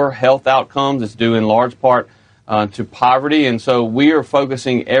poor health outcomes. It's due in large part to poverty, and so we are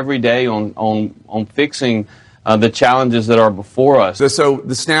focusing every day on fixing the challenges that are before us. So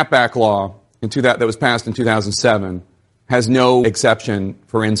the Snapback Law that was passed in 2007 has no exception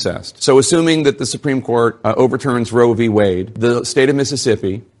for incest. So assuming that the Supreme Court overturns Roe v. Wade, the state of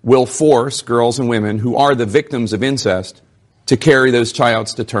Mississippi will force girls and women who are the victims of incest to carry those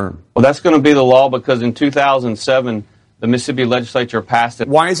childs to term. Well, that's going to be the law because in 2007, the Mississippi legislature passed it.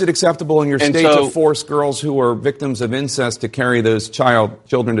 Why is it acceptable in your state to force girls who are victims of incest to carry those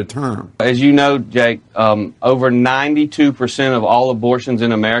children to term? As you know, Jake, over 92% of all abortions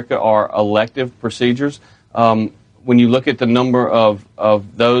in America are elective procedures. When you look at the number of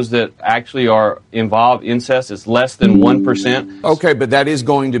those that actually are involved in incest, it's less than 1%. Okay, but that is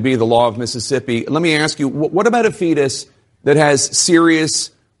going to be the law of Mississippi. Let me ask you, what about a fetus that has serious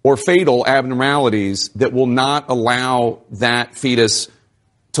or fatal abnormalities that will not allow that fetus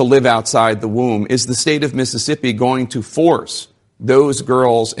to live outside the womb? Is the state of Mississippi going to force those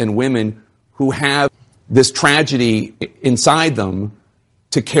girls and women who have this tragedy inside them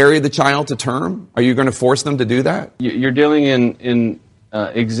to carry the child to term? Are you going to force them to do that? You're dealing in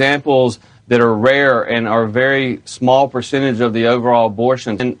examples that are rare and are a very small percentage of the overall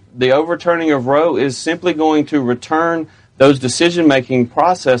abortions. And the overturning of Roe is simply going to return those decision-making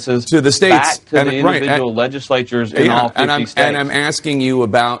processes to the states, back to the individual legislatures in all 50 states. And I'm asking you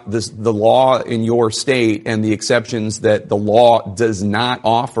about the law in your state and the exceptions that the law does not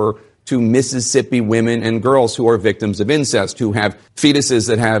offer to Mississippi women and girls who are victims of incest, who have fetuses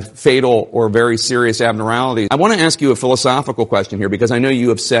that have fatal or very serious abnormalities. I want to ask you a philosophical question here, because I know you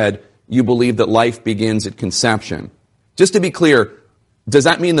have said you believe that life begins at conception. Just to be clear, does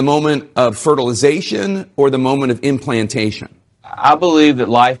that mean the moment of fertilization or the moment of implantation? I believe that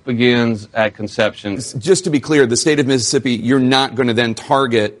life begins at conception. Just to be clear, the state of Mississippi, you're not going to then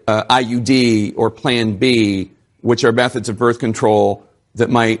target IUD or Plan B, which are methods of birth control that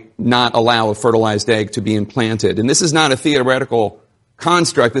might not allow a fertilized egg to be implanted. And this is not a theoretical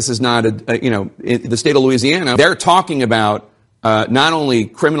construct. This is not the state of Louisiana. They're talking about not only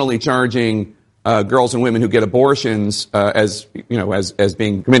criminally charging girls and women who get abortions as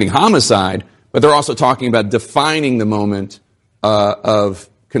being committing homicide, but they're also talking about defining the moment of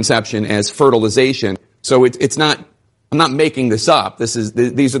conception as fertilization. So it's not. I'm not making this up.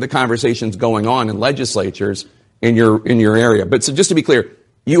 These are the conversations going on in legislatures in your area. But so just to be clear,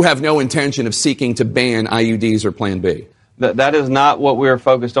 you have no intention of seeking to ban IUDs or Plan B. That is not what we're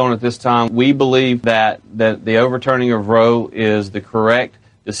focused on at this time. We believe that the overturning of Roe is the correct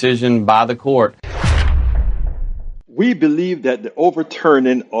decision by the court. We believe that the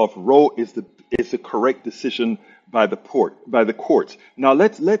overturning of Roe is the correct decision by the courts. Now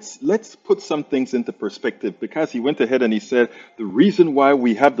let's put some things into perspective, because he went ahead and he said the reason why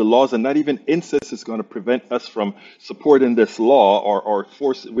we have the laws and not even incest is going to prevent us from supporting this law or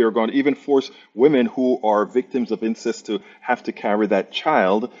we are going to even force women who are victims of incest to have to carry that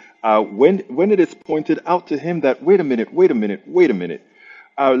child. When it is pointed out to him that wait a minute.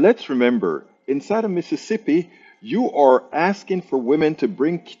 Let's remember, inside of Mississippi, you are asking for women to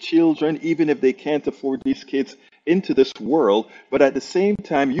bring children, even if they can't afford these kids, into this world. But at the same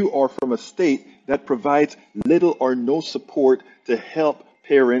time, you are from a state that provides little or no support to help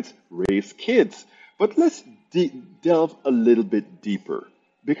parents raise kids. But let's delve a little bit deeper.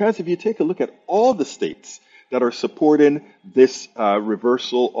 Because if you take a look at all the states that are supporting this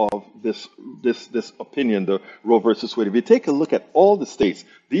reversal of this opinion, the Roe versus Wade. If you take a look at all the states,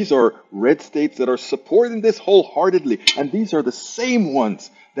 these are red states that are supporting this wholeheartedly, and these are the same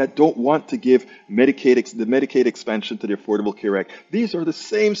ones that don't want to give the Medicaid expansion to the Affordable Care Act. These are the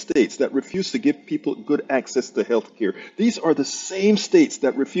same states that refuse to give people good access to health care. These are the same states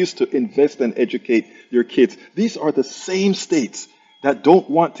that refuse to invest and educate their kids. These are the same states that don't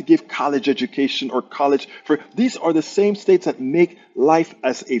want to give college education or these are the same states that make life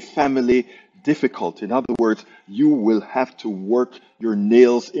as a family difficult. In other words, you will have to work your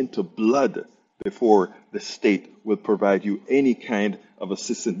nails into blood before the state will provide you any kind of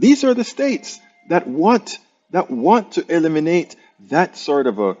assistance. These are the states that want to eliminate that sort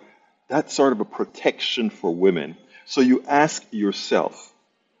of a protection for women. So you ask yourself,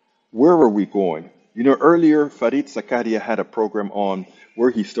 where are we going? You know, earlier Farid Zakaria had a program on where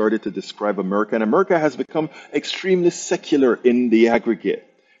he started to describe America, and America has become extremely secular in the aggregate.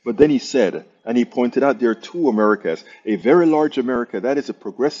 But then he said, and he pointed out there are two Americas, a very large America, that is a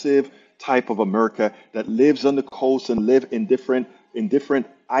progressive type of America that lives on the coast and live in different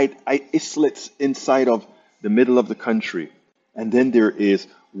islets inside of the middle of the country. And then there is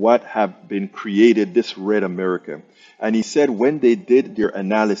what have been created, this red America. And he said when they did their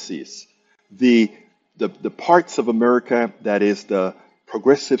analysis, the parts of America that is the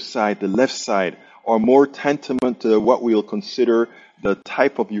progressive side, the left side, are more tantamount to what we'll consider the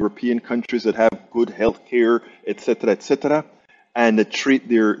type of European countries that have good health care, etc., and that treat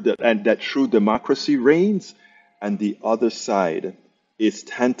and that true democracy reigns. And the other side is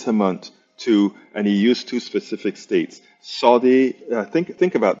tantamount to, and he used two specific states, Saudi.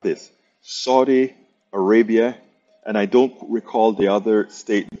 Think about this: Saudi Arabia, and I don't recall the other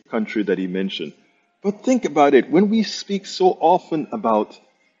state country that he mentioned. But think about it. When we speak so often about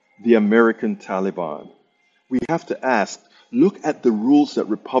the American Taliban, we have to ask, look at the rules that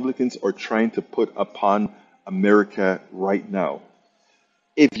Republicans are trying to put upon America right now.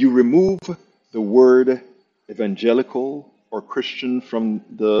 If you remove the word evangelical or Christian from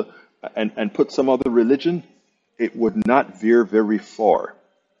and put some other religion, it would not veer very far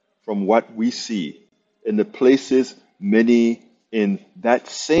from what we see in the places many in that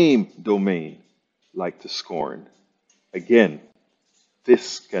same domain like to scorn. Again,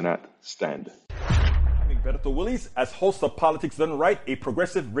 this cannot stand. I'm Egberto Willies, as host of Politics Done Right, a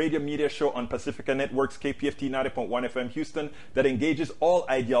progressive radio media show on Pacifica Network's KPFT 90.1 FM Houston that engages all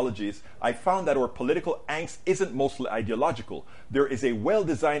ideologies. I found that our political angst isn't mostly ideological. There is a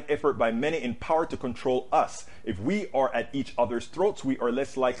well-designed effort by many in power to control us. If we are at each other's throats, we are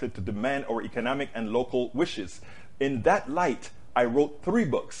less likely to demand our economic and local wishes. In that light, I wrote 3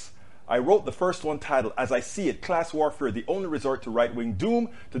 books. I wrote the first one titled, As I See It, Class Warfare, the Only Resort to Right-Wing Doom,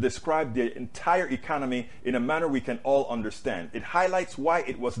 to describe the entire economy in a manner we can all understand. It highlights why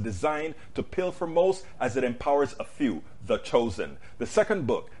it was designed to pilfer most as it empowers a few, the chosen. The second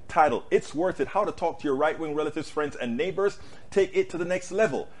book, titled, It's Worth It, How to Talk to Your Right-Wing Relatives, Friends, and Neighbors, take it to the next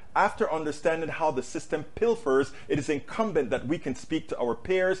level. After understanding how the system pilfers, it is incumbent that we can speak to our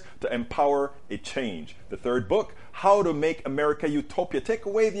peers to empower a change. The third book, How to Make America Utopia, Take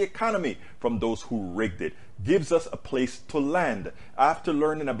Away the Economy from Those Who Rigged It, gives us a place to land. After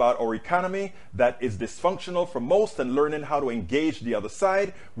learning about our economy that is dysfunctional for most and learning how to engage the other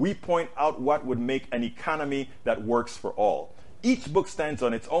side, we point out what would make an economy that works for all. Each book stands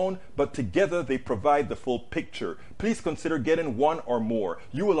on its own, but together they provide the full picture. Please consider getting one or more.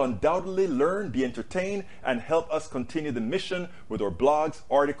 You will undoubtedly learn, be entertained, and help us continue the mission with our blogs,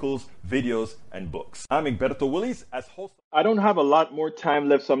 articles, videos, and books. I'm Egberto Willies, as host. I don't have a lot more time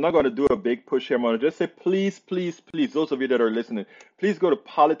left, so I'm not going to do a big push here. I'm going to just say, please, those of you that are listening, please go to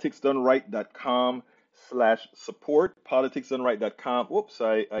politicsdoneright.com/support, politicsdoneright.com. Whoops,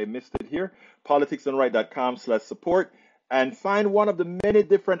 I missed it here. politicsdoneright.com/support. And find one of the many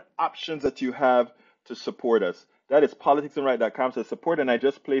different options that you have to support us. That is politicsdoneright.com/support, and I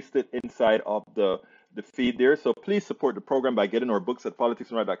just placed it inside of the feed there. So please support the program by getting our books at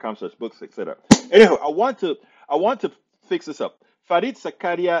politicsdoneright.com/books, etc. Anyhow, I want to fix this up. Farid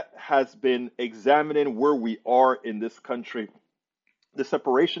Zakaria has been examining where we are in this country, the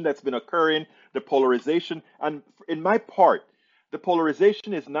separation that's been occurring, the polarization, and in my part, the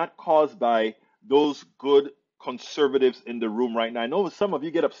polarization is not caused by those good conservatives in the room right now. I know some of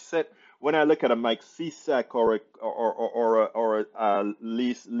you get upset when I look at a Mike Cisak or a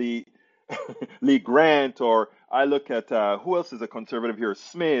Lee Grant, or I look at who else is a conservative here,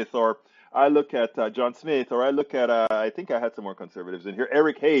 Smith, or I look at John Smith, or I look at I think I had some more conservatives in here,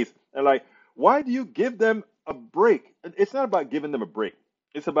 Eric Hayes, and like, why do you give them a break? It's not about giving them a break.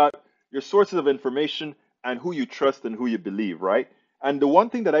 It's about your sources of information and who you trust and who you believe, right? And the one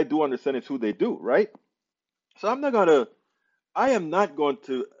thing that I do understand is who they do, right? So I am not going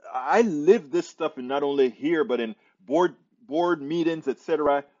to, I live this stuff in not only here, but in board meetings,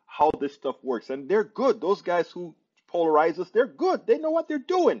 etc., how this stuff works. And they're good. Those guys who polarize us, they're good. They know what they're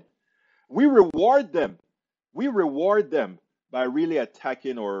doing. We reward them. We reward them by really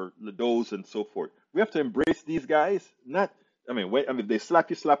attacking or those and so forth. We have to embrace these guys. If they slap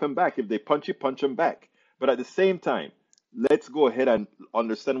you, slap them back. If they punch you, punch them back. But at the same time, let's go ahead and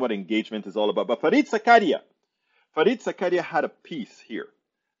understand what engagement is all about. But Farid Zakaria had a piece here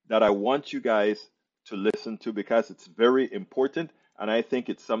that I want you guys to listen to because it's very important, and I think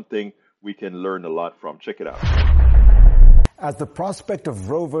it's something we can learn a lot from. Check it out. As the prospect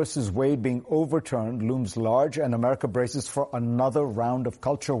of Roe versus Wade being overturned looms large and America braces for another round of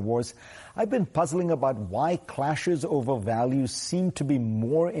culture wars, I've been puzzling about why clashes over values seem to be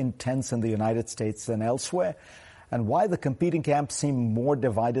more intense in the United States than elsewhere, and why the competing camps seem more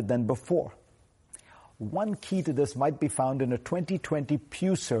divided than before. One key to this might be found in a 2020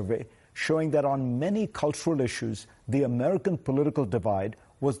 Pew survey showing that on many cultural issues, the American political divide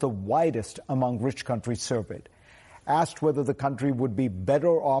was the widest among rich countries surveyed. Asked whether the country would be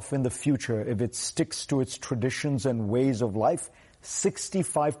better off in the future if it sticks to its traditions and ways of life,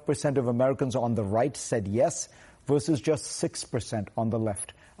 65% of Americans on the right said yes, versus just 6% on the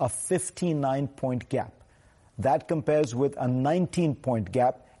left, a 59-point gap. That compares with a 19-point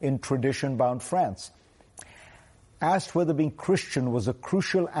gap in tradition-bound France. Asked whether being Christian was a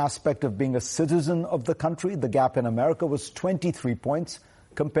crucial aspect of being a citizen of the country, the gap in America was 23 points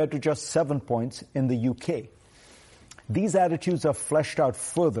compared to just 7 points in the UK. These attitudes are fleshed out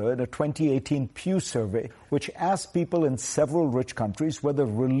further in a 2018 Pew survey, which asked people in several rich countries whether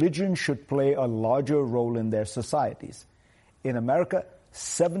religion should play a larger role in their societies. In America,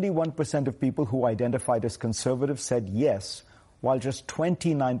 71% of people who identified as conservative said yes, while just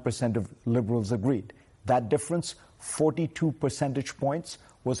 29% of liberals agreed. That difference, 42 percentage points,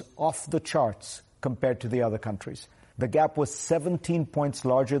 was off the charts compared to the other countries. The gap was 17 points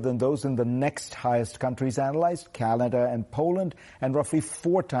larger than those in the next highest countries analyzed, Canada and Poland, and roughly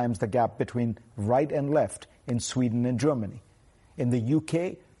 4 times the gap between right and left in Sweden and Germany. In the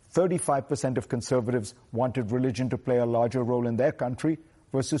UK, 35% of conservatives wanted religion to play a larger role in their country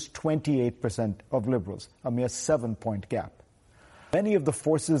versus 28% of liberals, a mere 7-point gap. Many of the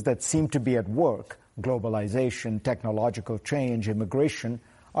forces that seem to be at work, globalization, technological change, immigration,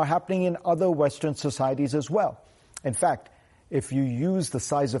 are happening in other Western societies as well. In fact, if you use the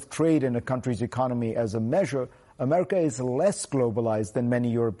size of trade in a country's economy as a measure, America is less globalized than many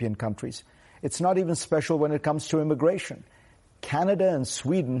European countries. It's not even special when it comes to immigration. Canada and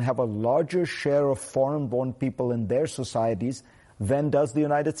Sweden have a larger share of foreign-born people in their societies than does the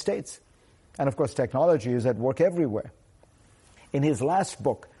United States. And of course, technology is at work everywhere. In his last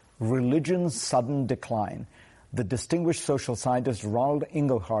book, Religion's Sudden Decline, the distinguished social scientist Ronald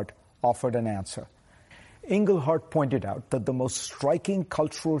Inglehart offered an answer. Inglehart pointed out that the most striking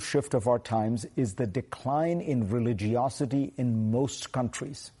cultural shift of our times is the decline in religiosity in most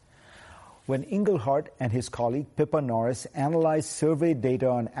countries. When Inglehart and his colleague Pippa Norris analyzed survey data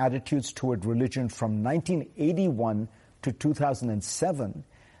on attitudes toward religion from 1981 to 2007,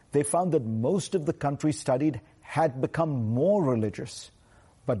 they found that most of the countries studied had become more religious.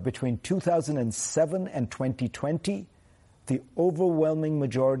 But between 2007 and 2020, the overwhelming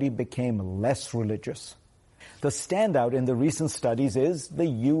majority became less religious. The standout in the recent studies is the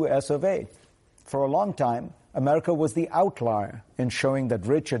U.S. of A. For a long time, America was the outlier in showing that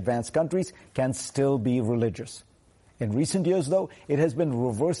rich, advanced countries can still be religious. In recent years, though, it has been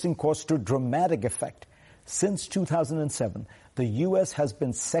reversing course to dramatic effect. Since 2007, the U.S. has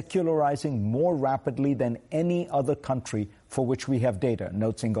been secularizing more rapidly than any other country for which we have data,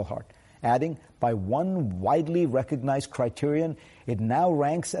 notes Inglehart. Adding, by one widely recognized criterion, it now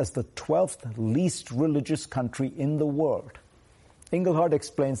ranks as the 12th least religious country in the world. Inglehart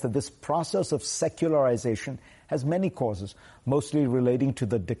explains that this process of secularization has many causes, mostly relating to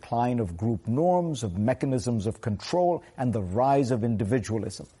the decline of group norms, of mechanisms of control, and the rise of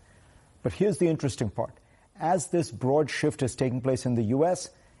individualism. But here's the interesting part. As this broad shift is taking place in the U.S.,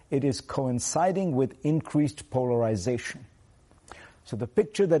 it is coinciding with increased polarization. So the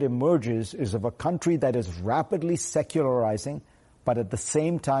picture that emerges is of a country that is rapidly secularizing, but at the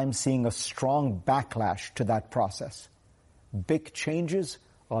same time seeing a strong backlash to that process. Big changes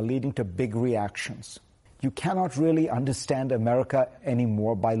are leading to big reactions. You cannot really understand America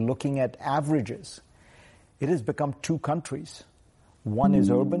anymore by looking at averages. It has become 2 countries. One is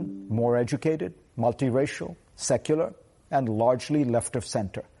urban, more educated, multiracial, secular, and largely left of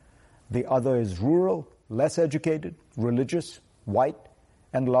center. The other is rural, less educated, religious, white,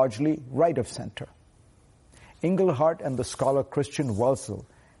 and largely right of center. Inglehart and the scholar Christian Welzel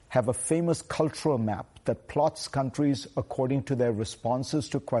have a famous cultural map that plots countries according to their responses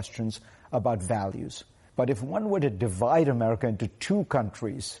to questions about values. But if one were to divide America into 2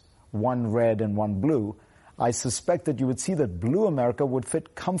 countries, one red and one blue, I suspect that you would see that blue America would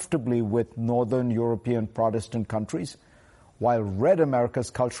fit comfortably with Northern European Protestant countries, while red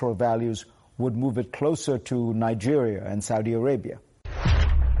America's cultural values would move it closer to Nigeria and Saudi Arabia.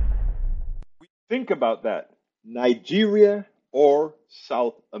 Think about that. Nigeria or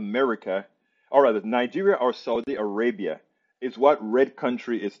South America, or rather Nigeria or Saudi Arabia is what red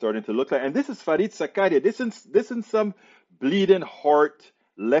country is starting to look like. And this is Fareed Zakaria. This is some bleeding heart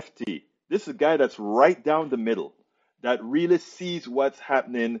lefty. This is a guy that's right down the middle, that really sees what's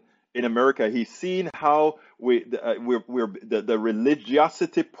happening in America. He's seen how the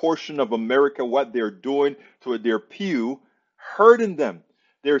religiosity portion of America, what they're doing to their pew, hurting them.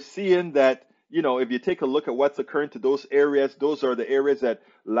 They're seeing that, if you take a look at what's occurring to those areas, those are the areas that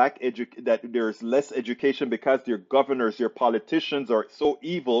that there's less education because their governors, their politicians are so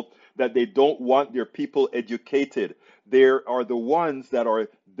evil that they don't want their people educated. There are the ones that are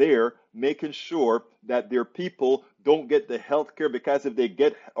there making sure that their people don't get the health care, because if they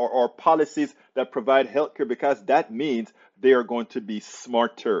get or policies that provide health care, because that means they are going to be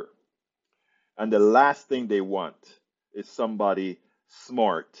smarter. And the last thing they want is somebody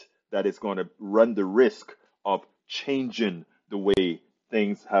smart that is going to run the risk of changing the way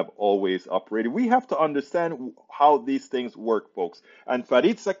things have always operated. We have to understand how these things work, folks. And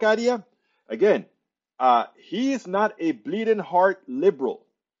Fareed Zakaria, again, he is not a bleeding heart liberal,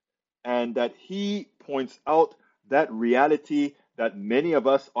 and that he points out that reality that many of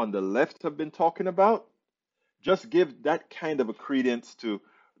us on the left have been talking about. Just give that kind of a credence to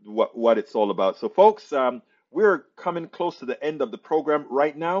what it's all about. So, folks, we're coming close to the end of the program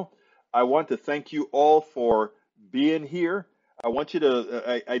right now. I want to thank you all for being here. I want you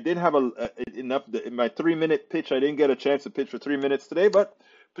to, I didn't have enough, in my 3-minute pitch, I didn't get a chance to pitch for 3 minutes today, but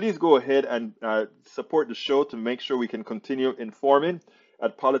please go ahead and support the show to make sure we can continue informing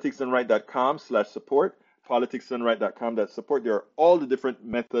at politicsdoneright.com/support, politicsdoneright.com/support. There are all the different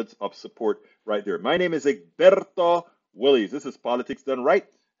methods of support right there. My name is Egberto Willies. This is Politics Done Right,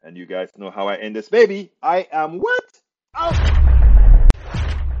 and you guys know how I end this baby. I am what? Out!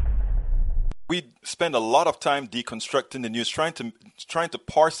 We spend a lot of time deconstructing the news, trying to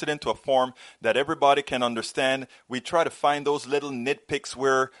parse it into a form that everybody can understand. We try to find those little nitpicks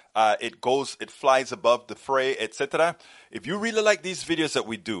where it flies above the fray, etc. If you really like these videos that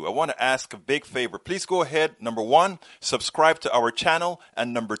we do, I want to ask a big favor. Please go ahead. Number 1, subscribe to our channel.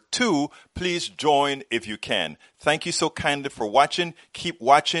 And number 2, please join if you can. Thank you so kindly for watching. Keep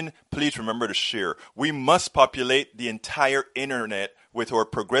watching. Please remember to share. We must populate the entire internet with our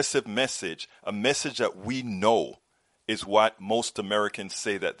progressive message, a message that we know is what most Americans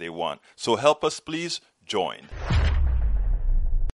say that they want. So help us, please join.